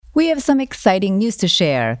We have some exciting news to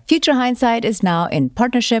share. Future Hindsight is now in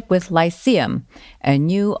partnership with Lyceum, a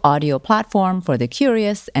new audio platform for the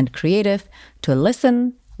curious and creative to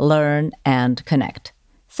listen, learn, and connect.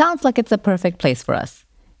 Sounds like it's a perfect place for us.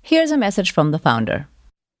 Here's a message from the founder.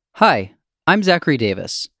 Hi, I'm Zachary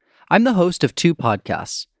Davis. I'm the host of two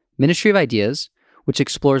podcasts, Ministry of Ideas, which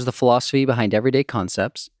explores the philosophy behind everyday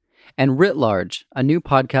concepts, and Writ Large, a new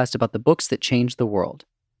podcast about the books that changed the world.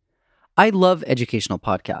 I love educational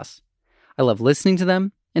podcasts. I love listening to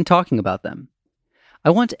them and talking about them. I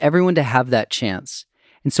want everyone to have that chance,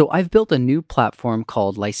 and so I've built a new platform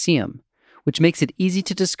called Lyceum, which makes it easy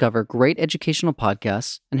to discover great educational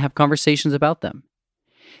podcasts and have conversations about them.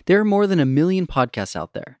 There are more than 1 million podcasts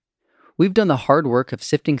out there. We've done the hard work of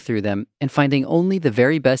sifting through them and finding only the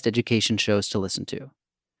very best education shows to listen to.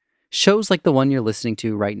 Shows like the one you're listening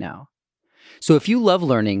to right now. So if you love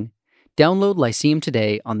learning, download Lyceum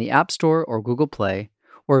today on the App Store or Google Play,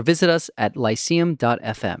 or visit us at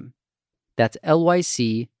lyceum.fm. That's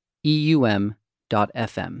lyceum.fm.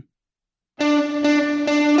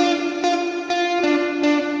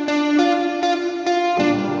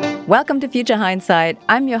 Welcome to Future Hindsight.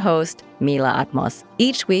 I'm your host, Mila Atmos.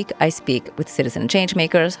 Each week, I speak with citizen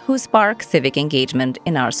changemakers who spark civic engagement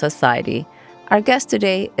in our society. Our guest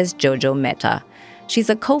today is Jojo Mehta. She's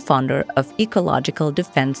a co-founder of Ecological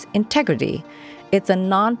Defense Integrity. It's a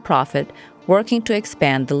nonprofit working to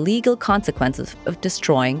expand the legal consequences of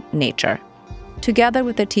destroying nature. Together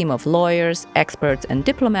with a team of lawyers, experts, and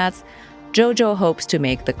diplomats, Jojo hopes to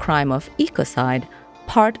make the crime of ecocide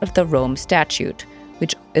part of the Rome Statute,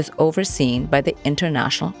 which is overseen by the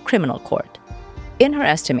International Criminal Court. In her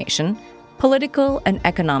estimation, political and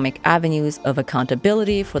economic avenues of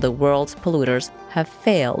accountability for the world's polluters have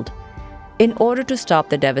failed. In order to stop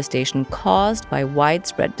the devastation caused by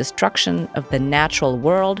widespread destruction of the natural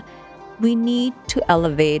world, we need to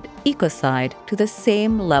elevate ecocide to the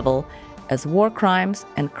same level as war crimes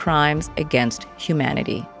and crimes against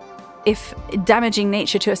humanity. If damaging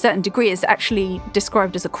nature to a certain degree is actually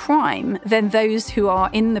described as a crime, then those who are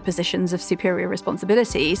in the positions of superior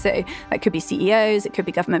responsibility, so that could be CEOs, it could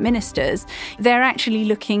be government ministers, they're actually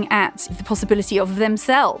looking at the possibility of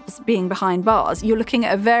themselves being behind bars. You're looking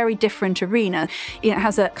at a very different arena. It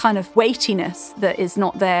has a kind of weightiness that is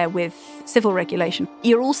not there with civil regulation.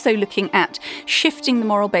 You're also looking at shifting the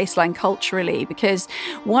moral baseline culturally, because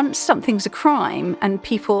once something's a crime and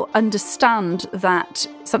people understand that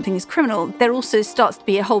something is criminal, there also starts to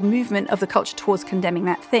be a whole movement of the culture towards condemning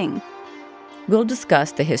that thing. We'll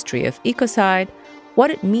discuss the history of ecocide, what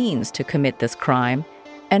it means to commit this crime,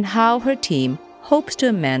 and how her team hopes to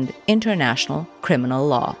amend international criminal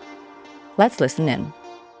law. Let's listen in.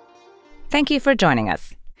 Thank you for joining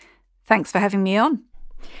us. Thanks for having me on.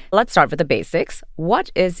 Let's start with the basics.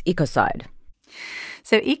 What is ecocide?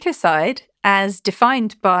 So ecocide, as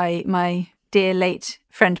defined by my dear late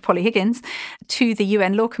friend Polly Higgins to the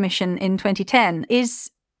UN Law Commission in 2010,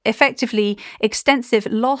 is effectively extensive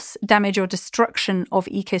loss, damage or destruction of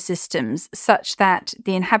ecosystems such that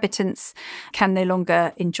the inhabitants can no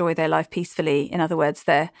longer enjoy their life peacefully. In other words,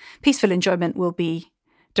 their peaceful enjoyment will be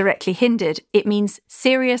directly hindered. It means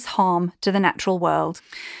serious harm to the natural world.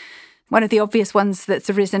 One of the obvious ones that's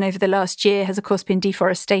arisen over the last year has, of course, been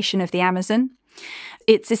deforestation of the Amazon.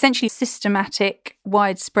 It's essentially systematic,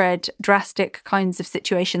 widespread, drastic kinds of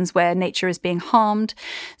situations where nature is being harmed.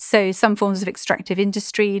 So some forms of extractive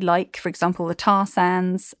industry, like, for example, the tar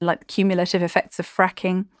sands, like cumulative effects of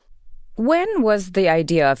fracking. When was the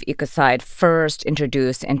idea of ecocide first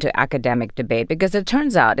introduced into academic debate? Because it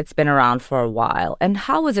turns out it's been around for a while. And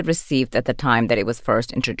how was it received at the time that it was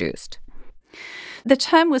first introduced? The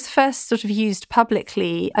term was first sort of used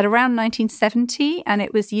publicly at around 1970, and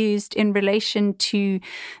it was used in relation to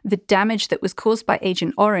the damage that was caused by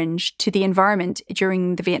Agent Orange to the environment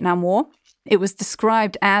during the Vietnam War. It was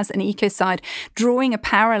described as an ecocide, drawing a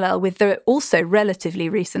parallel with the also relatively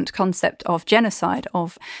recent concept of genocide,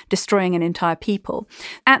 of destroying an entire people.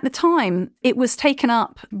 At the time, it was taken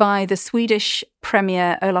up by the Swedish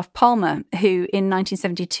Premier Olof Palme, who in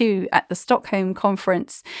 1972 at the Stockholm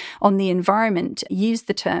Conference on the Environment used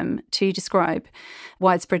the term to describe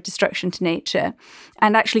widespread destruction to nature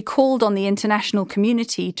and actually called on the international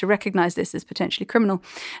community to recognize this as potentially criminal.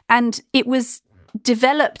 And it was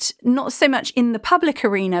developed not so much in the public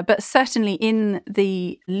arena, but certainly in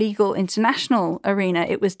the legal international arena.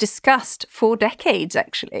 It was discussed for decades,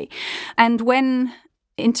 actually. And when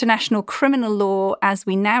international criminal law, as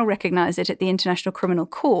we now recognize it at the International Criminal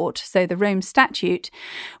Court, so the Rome Statute,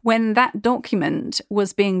 when that document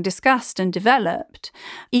was being discussed and developed,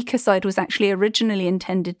 ecocide was actually originally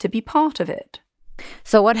intended to be part of it.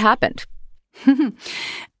 So what happened?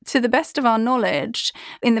 To the best of our knowledge,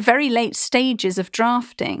 in the very late stages of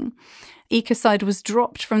drafting, Ecocide was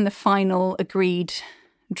dropped from the final agreed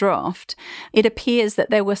draft. It appears that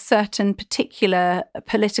there were certain particular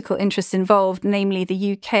political interests involved, namely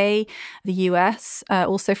the UK, the US,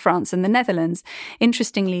 also France and the Netherlands.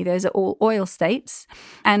 Interestingly, those are all oil states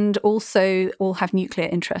and also all have nuclear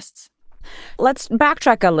interests. Let's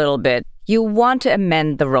backtrack a little bit. You want to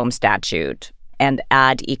amend the Rome Statute and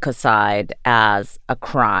add ecocide as a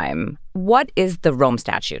crime. What is the Rome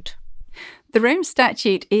Statute? The Rome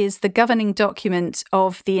Statute is the governing document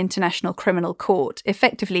of the International Criminal Court.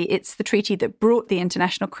 Effectively, it's the treaty that brought the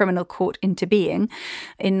International Criminal Court into being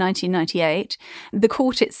in 1998. The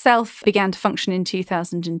court itself began to function in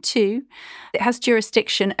 2002. It has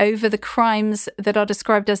jurisdiction over the crimes that are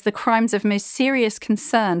described as the crimes of most serious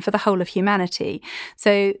concern for the whole of humanity.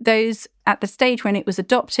 So those at the stage when it was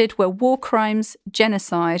adopted were war crimes,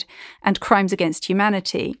 genocide, and crimes against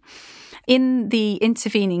humanity. In the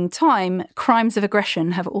intervening time, crimes of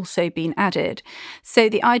aggression have also been added. So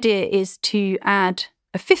the idea is to add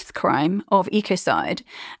a fifth crime of ecocide,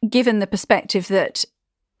 given the perspective that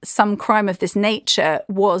some crime of this nature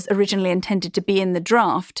was originally intended to be in the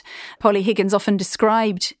draft. Polly Higgins often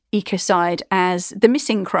described ecocide as the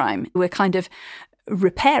missing crime. We're kind of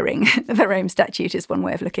repairing the Rome Statute is one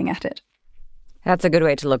way of looking at it. That's a good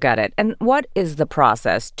way to look at it. And what is the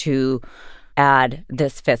process to add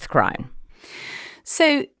this fifth crime?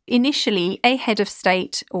 So initially, a head of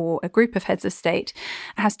state or a group of heads of state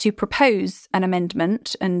has to propose an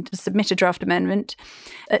amendment and submit a draft amendment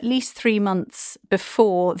at least 3 months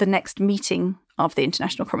before the next meeting of the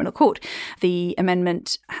International Criminal Court. The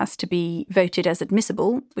amendment has to be voted as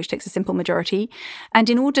admissible, which takes a simple majority. And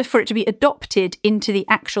in order for it to be adopted into the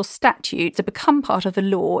actual statute, to become part of the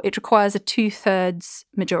law, it requires a 2/3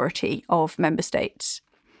 majority of member states.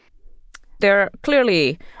 There are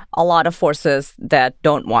clearly a lot of forces that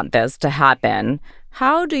don't want this to happen.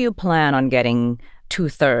 How do you plan on getting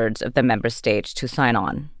 2/3 of the member states to sign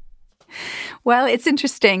on? Well, it's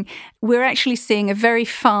interesting. We're actually seeing a very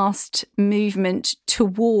fast movement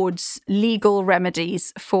towards legal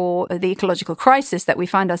remedies for the ecological crisis that we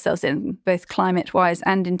find ourselves in, both climate-wise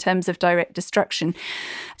and in terms of direct destruction.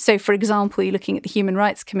 So, for example, you're looking at the Human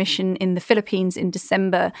Rights Commission in the Philippines in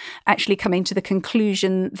December, actually coming to the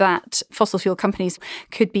conclusion that fossil fuel companies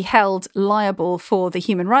could be held liable for the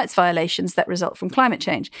human rights violations that result from climate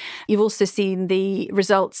change. You've also seen the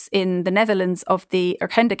results in the Netherlands of the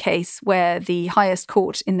Urgenda case, where the highest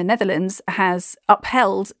court in the Netherlands has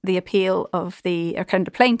upheld the appeal of the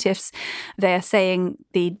Urgenda plaintiffs. They're saying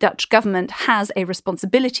the Dutch government has a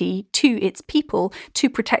responsibility to its people to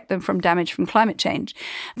protect them from damage from climate change.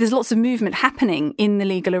 There's lots of movement happening in the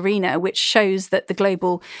legal arena, which shows that the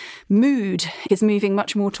global mood is moving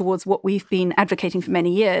much more towards what we've been advocating for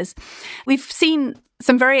many years. We've seen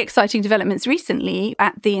some very exciting developments recently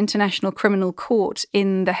at the International Criminal Court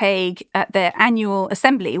in The Hague at their annual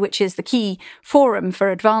assembly, which is the key forum for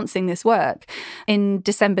advancing this work. In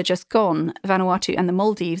December just gone, Vanuatu and the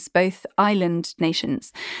Maldives, both island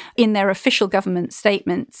nations, in their official government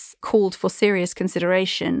statements called for serious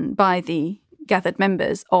consideration by the gathered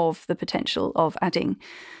members of the potential of adding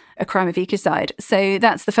a crime of ecocide. So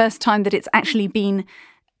that's the first time that it's actually been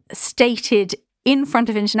stated in front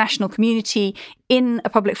of international community in a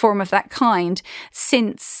public forum of that kind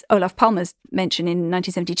since Olaf Palme's mention in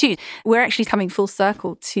 1972. We're actually coming full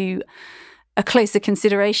circle to a closer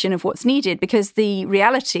consideration of what's needed, because the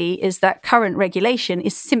reality is that current regulation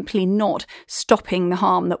is simply not stopping the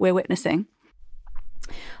harm that we're witnessing.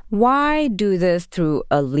 Why do this through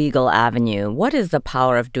a legal avenue? What is the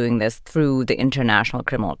power of doing this through the International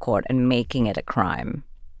Criminal Court and making it a crime?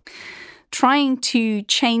 Trying to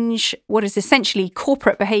change what is essentially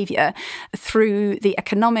corporate behaviour through the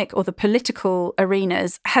economic or the political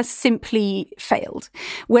arenas has simply failed.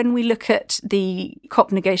 When we look at the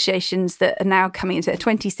COP negotiations that are now coming into their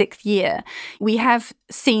 26th year, we have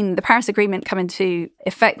seen the Paris Agreement come into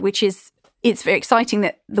effect, which is it's very exciting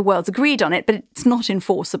that the world's agreed on it, but it's not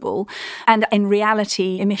enforceable. And in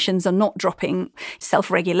reality, emissions are not dropping.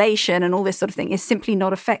 Self-regulation and all this sort of thing is simply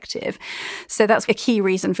not effective. So that's a key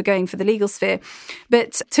reason for going for the legal sphere.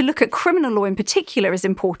 But to look at criminal law in particular is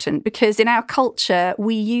important, because in our culture,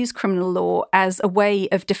 we use criminal law as a way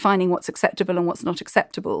of defining what's acceptable and what's not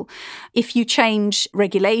acceptable. If you change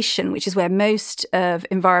regulation, which is where most of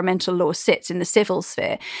environmental law sits in the civil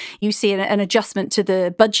sphere, you see an adjustment to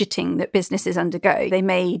the budgeting that businesses businesses undergo. They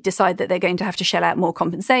may decide that they're going to have to shell out more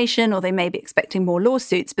compensation, or they may be expecting more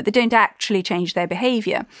lawsuits, but they don't actually change their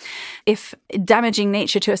behaviour. If damaging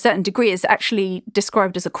nature to a certain degree is actually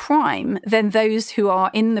described as a crime, then those who are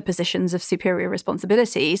in the positions of superior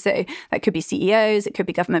responsibility, so that could be CEOs, it could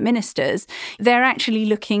be government ministers, they're actually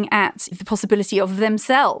looking at the possibility of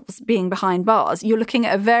themselves being behind bars. You're looking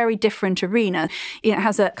at a very different arena. It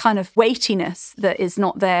has a kind of weightiness that is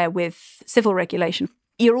not there with civil regulation.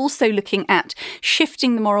 You're also looking at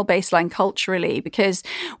shifting the moral baseline culturally, because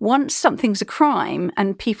once something's a crime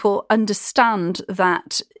and people understand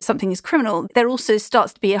that something is criminal, there also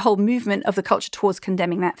starts to be a whole movement of the culture towards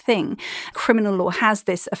condemning that thing. Criminal law has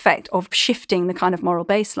this effect of shifting the kind of moral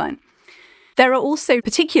baseline. There are also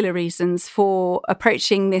particular reasons for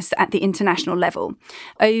approaching this at the international level.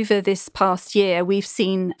 Over this past year, we've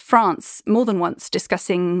seen France more than once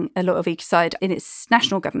discussing a law of ecocide in its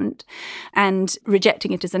national government and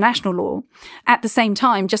rejecting it as a national law. At the same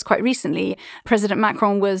time, just quite recently, President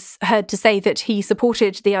Macron was heard to say that he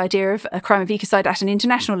supported the idea of a crime of ecocide at an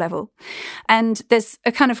international level. And there's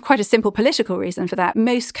a kind of quite a simple political reason for that.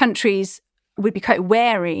 Most countries would be quite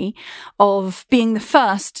wary of being the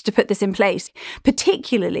first to put this in place,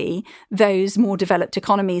 particularly those more developed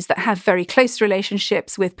economies that have very close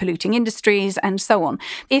relationships with polluting industries and so on.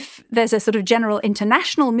 If there's a sort of general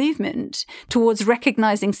international movement towards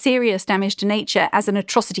recognizing serious damage to nature as an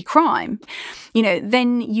atrocity crime,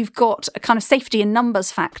 then you've got a kind of safety in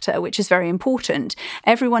numbers factor, which is very important.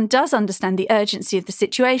 Everyone does understand the urgency of the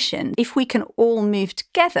situation. If we can all move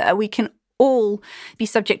together, we can all be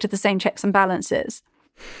subject to the same checks and balances.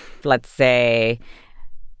 Let's say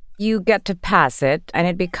you get to pass it and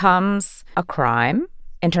it becomes a crime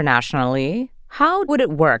internationally. How would it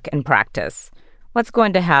work in practice? What's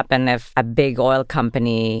going to happen if a big oil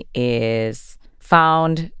company is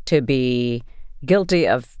found to be guilty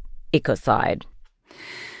of ecocide?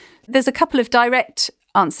 There's a couple of direct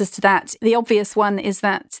answers to that. The obvious one is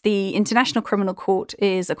that the International Criminal Court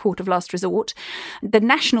is a court of last resort. The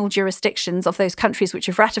national jurisdictions of those countries which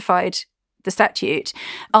have ratified the statute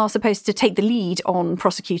are supposed to take the lead on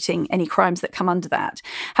prosecuting any crimes that come under that.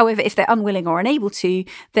 However, if they're unwilling or unable to,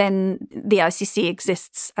 then the ICC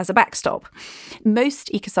exists as a backstop.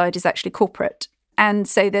 Most ecocide is actually corporate. And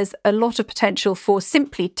so there's a lot of potential for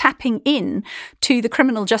simply tapping in to the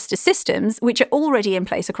criminal justice systems, which are already in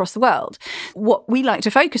place across the world. What we like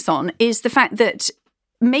to focus on is the fact that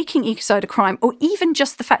making ecocide a crime, or even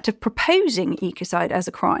just the fact of proposing ecocide as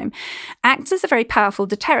a crime, acts as a very powerful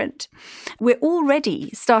deterrent. We're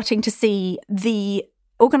already starting to see the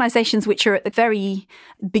organisations which are at the very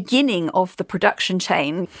beginning of the production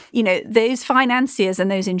chain, those financiers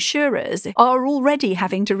and those insurers are already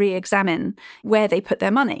having to re-examine where they put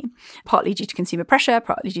their money, partly due to consumer pressure,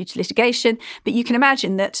 partly due to litigation. But you can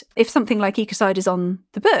imagine that if something like ecocide is on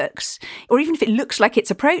the books, or even if it looks like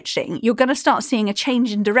it's approaching, you're going to start seeing a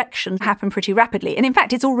change in direction happen pretty rapidly. And in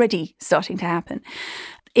fact, it's already starting to happen.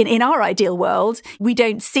 In our ideal world, we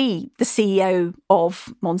don't see the CEO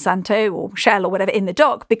of Monsanto or Shell or whatever in the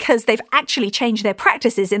dock because they've actually changed their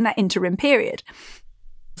practices in that interim period.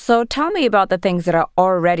 So tell me about the things that are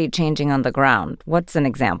already changing on the ground. What's an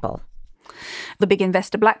example? The big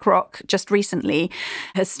investor BlackRock just recently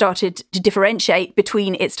has started to differentiate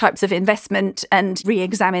between its types of investment and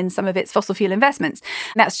re-examine some of its fossil fuel investments.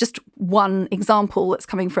 And that's just one example that's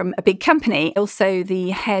coming from a big company. Also, the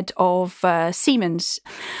head of Siemens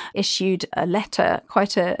issued a letter,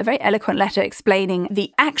 quite a very eloquent letter, explaining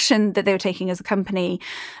the action that they were taking as a company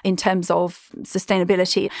in terms of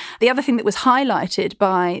sustainability. The other thing that was highlighted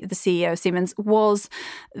by the CEO of Siemens was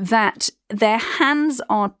that their hands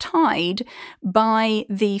are tied by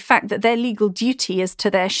the fact that their legal duty is to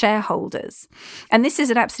their shareholders. And this is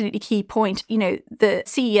an absolutely key point. The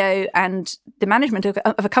CEO and the management of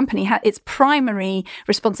a company, its primary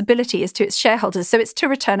responsibility is to its shareholders. So it's to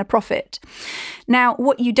return a profit. Now,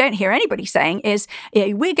 what you don't hear anybody saying is,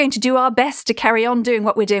 we're going to do our best to carry on doing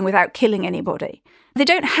what we're doing without killing anybody. They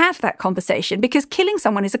don't have that conversation because killing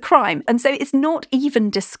someone is a crime. And so it's not even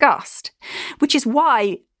discussed, which is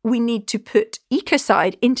why we need to put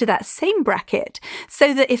ecocide into that same bracket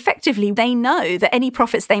so that effectively they know that any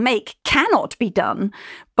profits they make cannot be done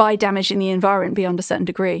by damaging the environment beyond a certain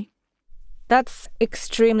degree. That's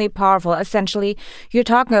extremely powerful. Essentially, you're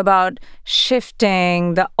talking about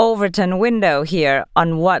shifting the Overton window here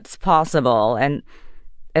on what's possible. And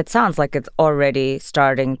it sounds like it's already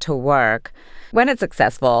starting to work. When it's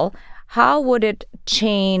successful, how would it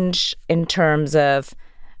change in terms of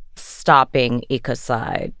stopping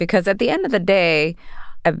ecocide? Because at the end of the day,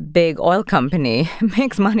 a big oil company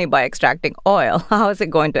makes money by extracting oil. How is it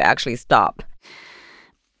going to actually stop?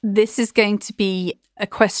 This is going to be a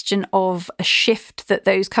question of a shift that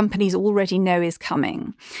those companies already know is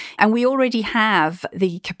coming. And we already have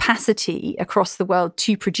the capacity across the world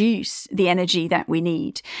to produce the energy that we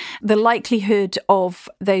need. The likelihood of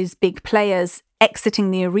those big players exiting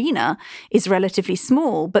the arena is relatively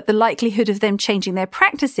small, but the likelihood of them changing their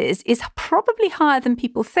practices is probably higher than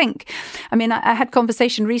people think. I mean, I had a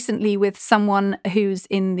conversation recently with someone who's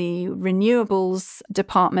in the renewables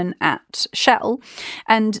department at Shell,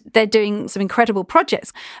 and they're doing some incredible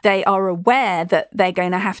projects. They are aware that they're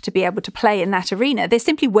going to have to be able to play in that arena. They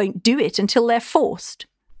simply won't do it until they're forced.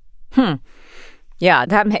 Yeah,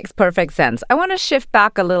 that makes perfect sense. I want to shift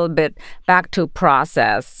back a little bit, back to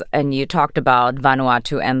process. And you talked about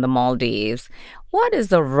Vanuatu and the Maldives. What is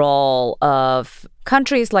the role of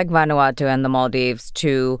countries like Vanuatu and the Maldives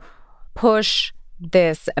to push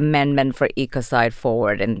this amendment for Ecocide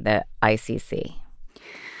forward in the ICC?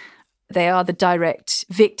 They are the direct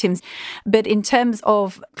victims. But in terms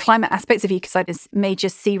of climate aspects of Ecocide, major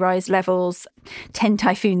sea rise levels, 10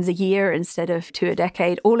 typhoons a year instead of 2 a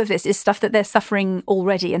decade, all of this is stuff that they're suffering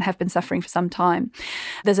already and have been suffering for some time.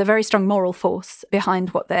 There's a very strong moral force behind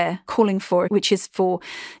what they're calling for, which is for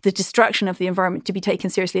the destruction of the environment to be taken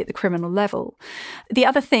seriously at the criminal level. The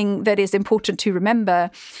other thing that is important to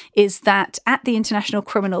remember is that at the International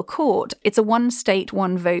Criminal Court, it's a one state,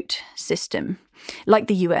 one vote system, like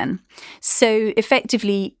the UN. So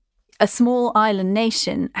effectively, a small island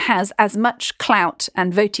nation has as much clout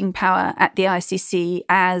and voting power at the ICC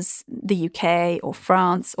as the UK or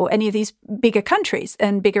France or any of these bigger countries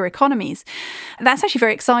and bigger economies. That's actually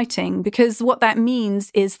very exciting, because what that means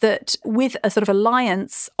is that with a sort of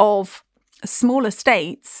alliance of smaller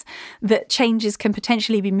states, that changes can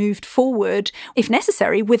potentially be moved forward, if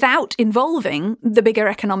necessary, without involving the bigger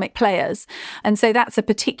economic players. And so that's a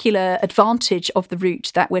particular advantage of the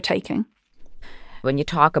route that we're taking. When you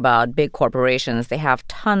talk about big corporations, they have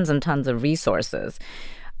tons and tons of resources.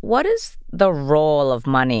 What is the role of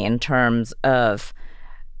money in terms of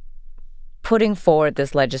putting forward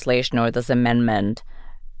this legislation or this amendment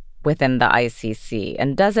within the ICC?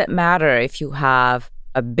 And does it matter if you have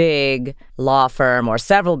a big law firm or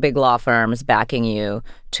several big law firms backing you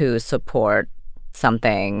to support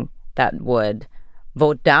something that would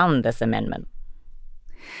vote down this amendment?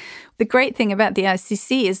 The great thing about the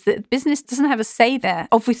ICC is that business doesn't have a say there.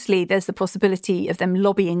 Obviously, there's the possibility of them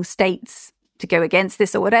lobbying states to go against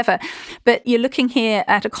this or whatever. But you're looking here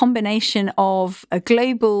at a combination of a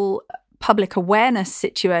global public awareness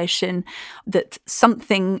situation that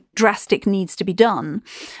something drastic needs to be done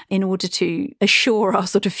in order to assure our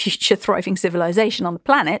sort of future thriving civilization on the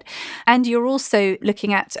planet. And you're also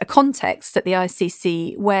looking at a context at the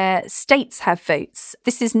ICC where states have votes.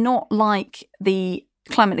 This is not like the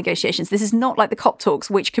climate negotiations. This is not like the COP talks,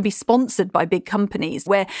 which could be sponsored by big companies,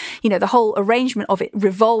 where, you know, the whole arrangement of it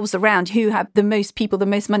revolves around who have the most people, the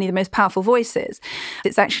most money, the most powerful voices.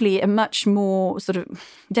 It's actually a much more sort of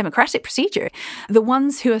democratic procedure. The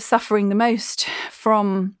ones who are suffering the most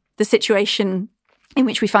from the situation in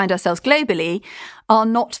which we find ourselves globally are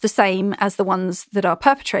not the same as the ones that are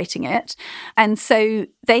perpetrating it. And so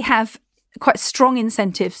they have quite strong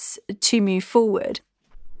incentives to move forward.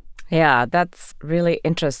 Yeah, that's really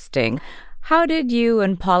interesting. How did you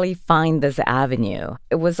and Polly find this avenue?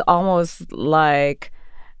 It was almost like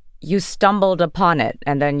you stumbled upon it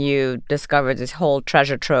and then you discovered this whole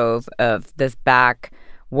treasure trove of this back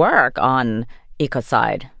work on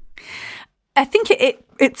Ecocide. I think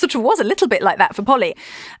it sort of was a little bit like that for Polly.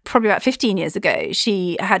 Probably about 15 years ago,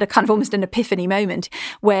 she had a kind of almost an epiphany moment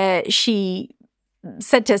where she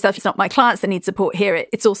said to herself, it's not my clients that need support here,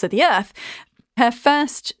 it's also the earth. Her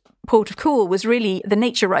first port of call was really the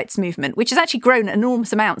nature rights movement, which has actually grown an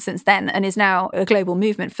enormous amount since then and is now a global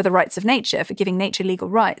movement for the rights of nature, for giving nature legal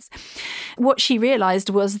rights. What she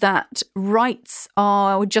realised was that rights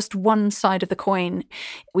are just one side of the coin.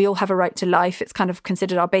 We all have a right to life. It's kind of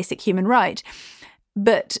considered our basic human right.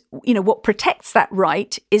 But, you know, what protects that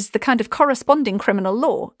right is the kind of corresponding criminal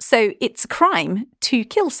law. So it's a crime to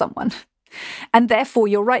kill someone, and therefore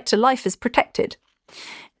your right to life is protected.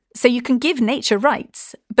 So you can give nature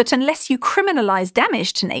rights, but unless you criminalise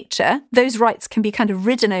damage to nature, those rights can be kind of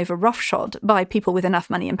ridden over roughshod by people with enough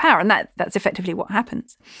money and power, and that's effectively what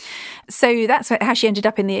happens. So that's how she ended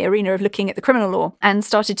up in the arena of looking at the criminal law and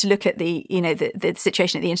started to look at the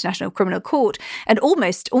situation at the International Criminal Court, and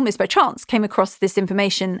almost by chance came across this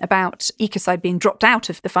information about Ecocide being dropped out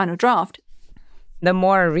of the final draft. The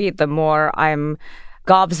more I read, the more I'm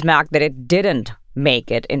gobsmacked that it didn't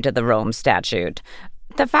make it into the Rome Statute.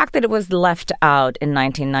 The fact that it was left out in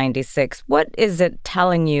 1996, what is it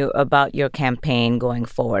telling you about your campaign going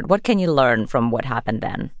forward? What can you learn from what happened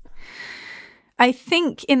then? I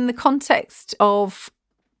think in the context of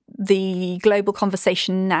the global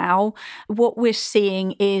conversation now, what we're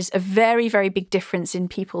seeing is a very, very big difference in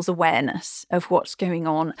people's awareness of what's going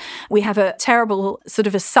on. We have a terrible sort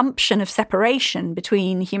of assumption of separation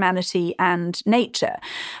between humanity and nature.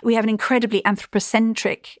 We have an incredibly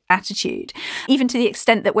anthropocentric attitude, even to the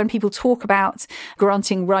extent that when people talk about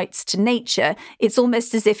granting rights to nature, it's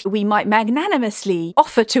almost as if we might magnanimously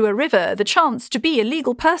offer to a river the chance to be a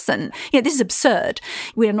legal person. This is absurd.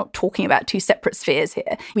 We are not talking about two separate spheres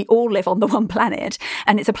here. We all live on the one planet,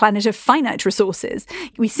 and it's a planet of finite resources.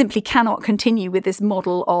 We simply cannot continue with this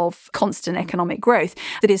model of constant economic growth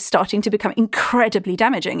that is starting to become incredibly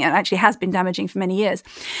damaging, and actually has been damaging for many years.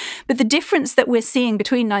 But the difference that we're seeing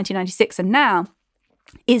between 1996 and now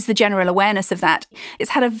is the general awareness of that.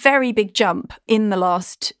 It's had a very big jump in the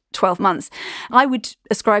last 12 months. I would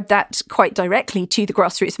ascribe that quite directly to the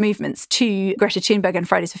grassroots movements, to Greta Thunberg and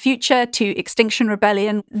Fridays for Future, to Extinction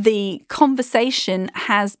Rebellion. The conversation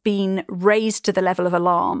has been raised to the level of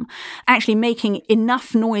alarm, actually making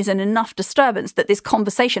enough noise and enough disturbance that this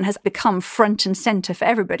conversation has become front and centre for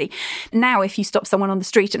everybody. Now, if you stop someone on the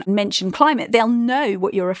street and mention climate, they'll know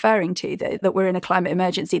what you're referring to, that we're in a climate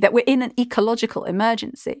emergency, that we're in an ecological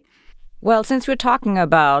emergency. Well, since we're talking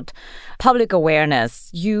about public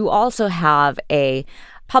awareness, you also have a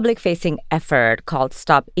public-facing effort called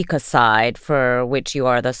Stop Ecocide, for which you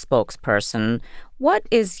are the spokesperson. What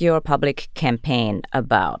is your public campaign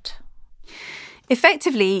about?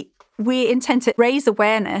 Effectively, we intend to raise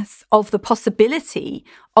awareness of the possibility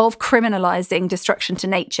of criminalizing destruction to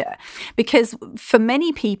nature, because for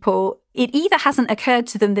many people, it either hasn't occurred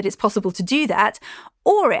to them that it's possible to do that,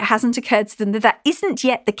 or it hasn't occurred to them that that isn't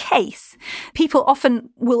yet the case. People often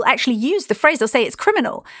will actually use the phrase, they'll say it's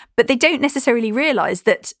criminal, but they don't necessarily realize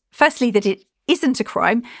that, firstly, that it isn't a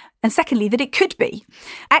crime, and secondly, that it could be.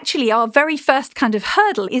 Actually, our very first kind of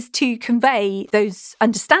hurdle is to convey those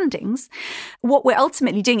understandings. What we're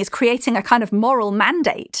ultimately doing is creating a kind of moral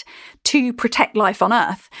mandate to protect life on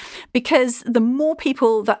Earth, because the more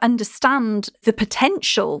people that understand the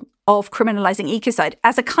potential of criminalizing ecocide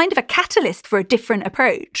as a kind of a catalyst for a different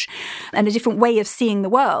approach and a different way of seeing the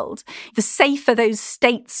world, the safer those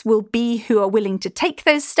states will be who are willing to take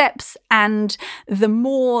those steps, and the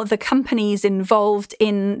more the companies involved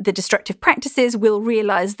in the destructive practices will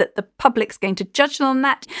realize that the public's going to judge them on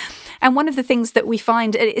that. And one of the things that we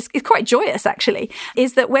find is quite joyous, actually,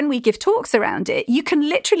 is that when we give talks around it, you can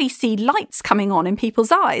literally see lights coming on in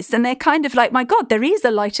people's eyes. And they're kind of like, my God, there is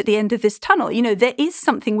a light at the end of this tunnel. There is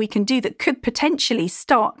something we can do that could potentially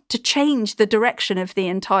start to change the direction of the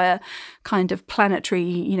entire kind of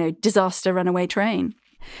planetary, disaster runaway train.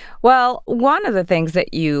 Well, one of the things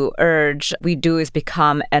that you urge we do is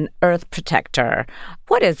become an Earth protector.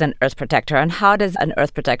 What is an Earth protector, and how does an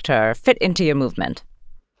Earth protector fit into your movement?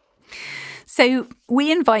 So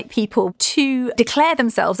we invite people to declare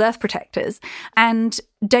themselves Earth protectors and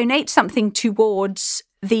donate something towards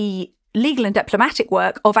the legal and diplomatic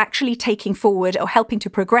work of actually taking forward or helping to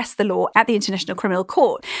progress the law at the International Criminal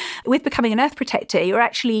Court. With becoming an Earth protector, you're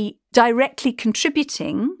actually directly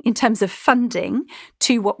contributing in terms of funding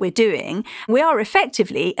to what we're doing. We are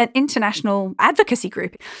effectively an international advocacy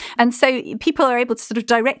group. And so people are able to sort of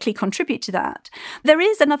directly contribute to that. There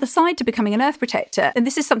is another side to becoming an Earth protector, and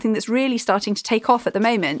this is something that's really starting to take off at the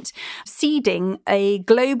moment, seeding a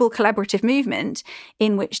global collaborative movement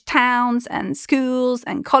in which towns and schools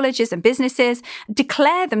and colleges and businesses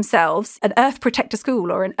declare themselves an Earth protector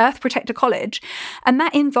school or an Earth protector college. And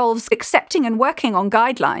that involves accepting and working on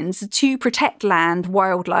guidelines to protect land,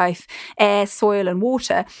 wildlife, air, soil and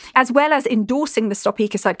water, as well as endorsing the Stop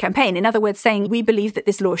Ecocide campaign. In other words, saying we believe that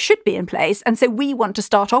this law should be in place, and so we want to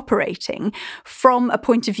start operating from a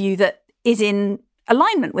point of view that is in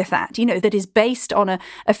alignment with that, that is based on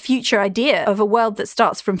a future idea of a world that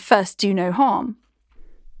starts from first do no harm.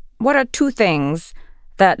 What are two things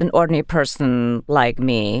that an ordinary person like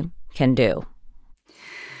me can do?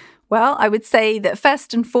 Well, I would say that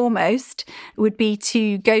first and foremost would be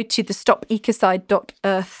to go to the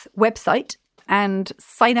stopecocide.earth website and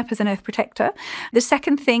sign up as an Earth protector. The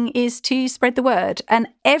second thing is to spread the word. And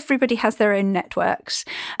everybody has their own networks.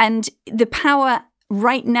 And the power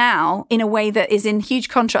right now in a way that is in huge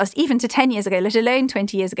contrast even to 10 years ago, let alone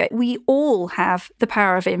 20 years ago. We all have the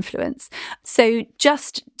power of influence. So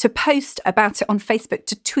just to post about it on Facebook,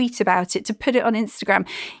 to tweet about it, to put it on Instagram,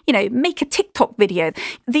 make a TikTok video,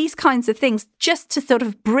 these kinds of things, just to sort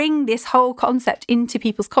of bring this whole concept into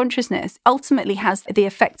people's consciousness, ultimately has the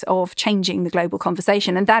effect of changing the global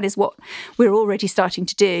conversation. And that is what we're already starting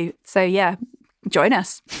to do. So yeah, join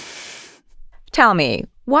us. Tell me,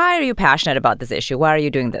 why are you passionate about this issue? Why are you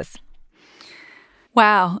doing this?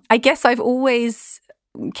 Wow. I guess I've always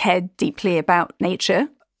cared deeply about nature.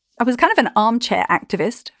 I was kind of an armchair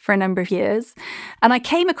activist for a number of years, and I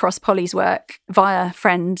came across Polly's work via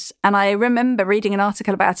friends, and I remember reading an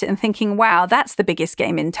article about it and thinking, wow, that's the biggest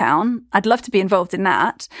game in town. I'd love to be involved in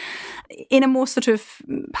that. In a more sort of,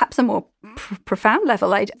 perhaps a more profound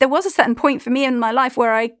level, there was a certain point for me in my life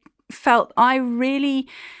where I felt I really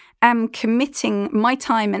am committing my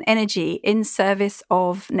time and energy in service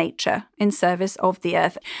of nature, in service of the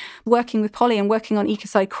earth. Working with Polly and working on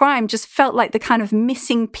Ecocide crime just felt like the kind of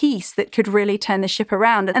missing piece that could really turn the ship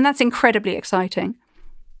around. And that's incredibly exciting.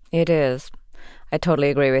 It is. I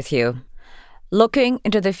totally agree with you. Looking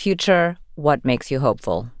into the future, what makes you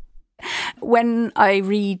hopeful? When I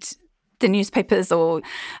read the newspapers or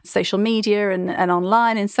social media and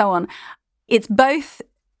online and so on, it's both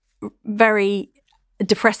very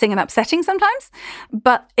depressing and upsetting sometimes,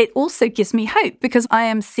 but it also gives me hope because I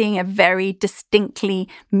am seeing a very distinctly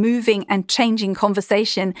moving and changing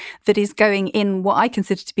conversation that is going in what I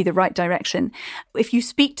consider to be the right direction. If you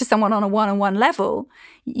speak to someone on a one-on-one level,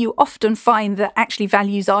 you often find that actually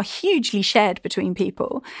values are hugely shared between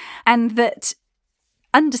people, and that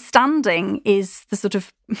understanding is the sort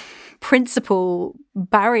of principal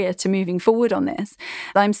barrier to moving forward on this.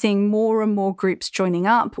 I'm seeing more and more groups joining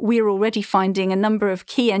up. We're already finding a number of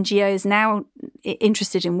key NGOs now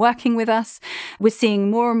interested in working with us. We're seeing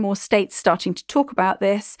more and more states starting to talk about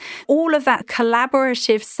this. All of that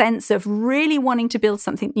collaborative sense of really wanting to build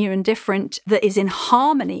something new and different that is in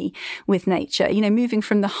harmony with nature, moving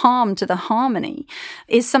from the harm to the harmony,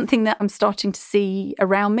 is something that I'm starting to see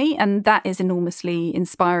around me. And that is enormously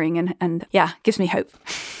inspiring and gives me hope.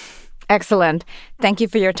 Excellent. Thank you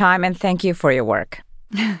for your time and thank you for your work.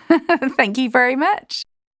 Thank you very much.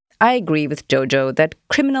 I agree with Jojo that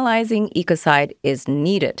criminalizing ecocide is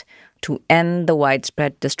needed to end the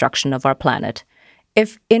widespread destruction of our planet.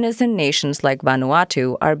 If innocent nations like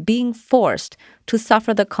Vanuatu are being forced to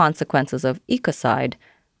suffer the consequences of ecocide,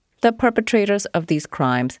 the perpetrators of these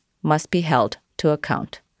crimes must be held to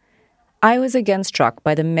account. I was again struck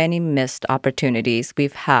by the many missed opportunities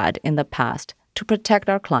we've had in the past to protect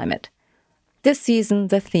our climate. This season,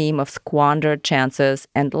 the theme of squandered chances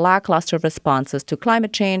and lackluster responses to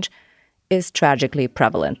climate change is tragically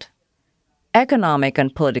prevalent. Economic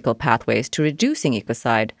and political pathways to reducing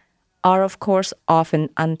ecocide are, of course,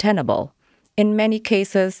 often untenable. In many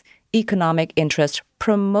cases, economic interests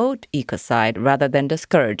promote ecocide rather than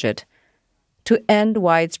discourage it. To end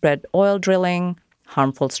widespread oil drilling,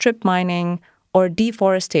 harmful strip mining, or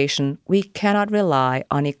deforestation, we cannot rely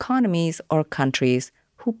on economies or countries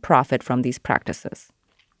who profit from these practices.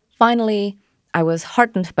 Finally, I was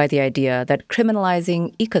heartened by the idea that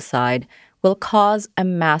criminalizing ecocide will cause a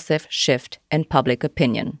massive shift in public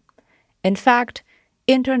opinion. In fact,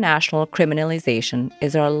 international criminalization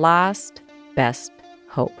is our last best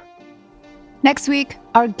hope. Next week,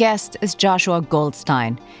 our guest is Joshua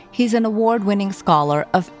Goldstein. He's an award-winning scholar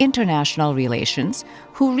of international relations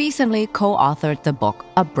who recently co-authored the book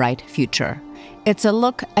A Bright Future. It's a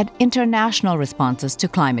look at international responses to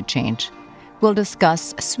climate change. We'll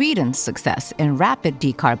discuss Sweden's success in rapid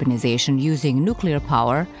decarbonization using nuclear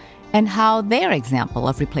power and how their example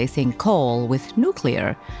of replacing coal with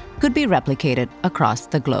nuclear could be replicated across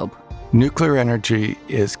the globe. Nuclear energy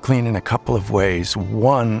is clean in a couple of ways.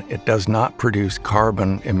 One, it does not produce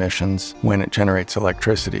carbon emissions when it generates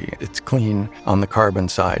electricity. It's clean on the carbon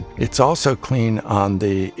side. It's also clean on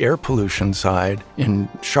the air pollution side, in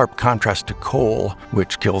sharp contrast to coal,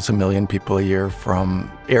 which kills 1 million people a year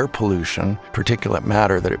from air pollution, particulate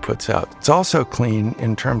matter that it puts out. It's also clean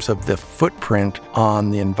in terms of the footprint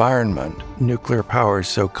on the environment. Nuclear power is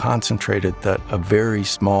so concentrated that a very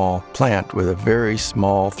small plant with a very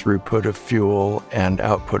small throughput of fuel and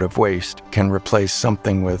output of waste can replace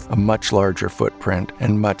something with a much larger footprint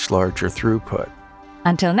and much larger throughput.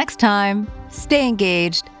 Until next time, stay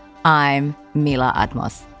engaged. I'm Mila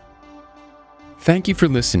Atmos. Thank you for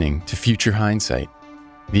listening to Future Hindsight.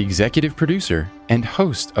 The executive producer and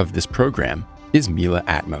host of this program is Mila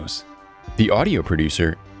Atmos. The audio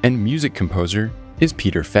producer and music composer is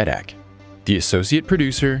Peter Fedak. The associate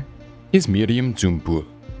producer is Miriam Zumbul.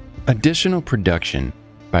 Additional production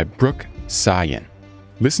by Brooke Sayan.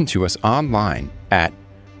 Listen to us online at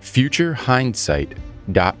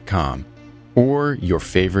futurehindsight.com or your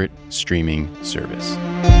favorite streaming service.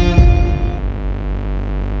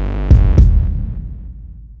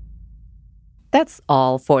 That's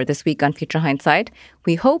all for this week on Future Hindsight.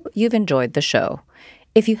 We hope you've enjoyed the show.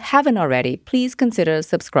 If you haven't already, please consider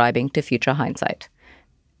subscribing to Future Hindsight.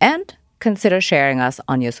 And consider sharing us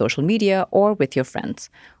on your social media or with your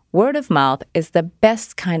friends. Word of mouth is the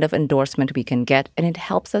best kind of endorsement we can get, and it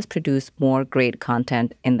helps us produce more great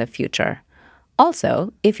content in the future.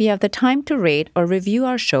 Also, if you have the time to rate or review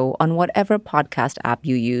our show on whatever podcast app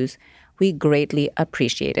you use, we greatly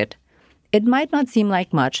appreciate it. It might not seem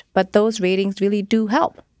like much, but those ratings really do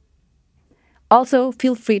help. Also,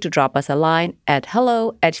 feel free to drop us a line at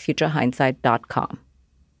hello@futurehindsight.com.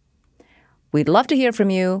 We'd love to hear from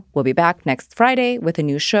you. We'll be back next Friday with a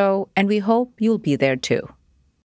new show, and we hope you'll be there too.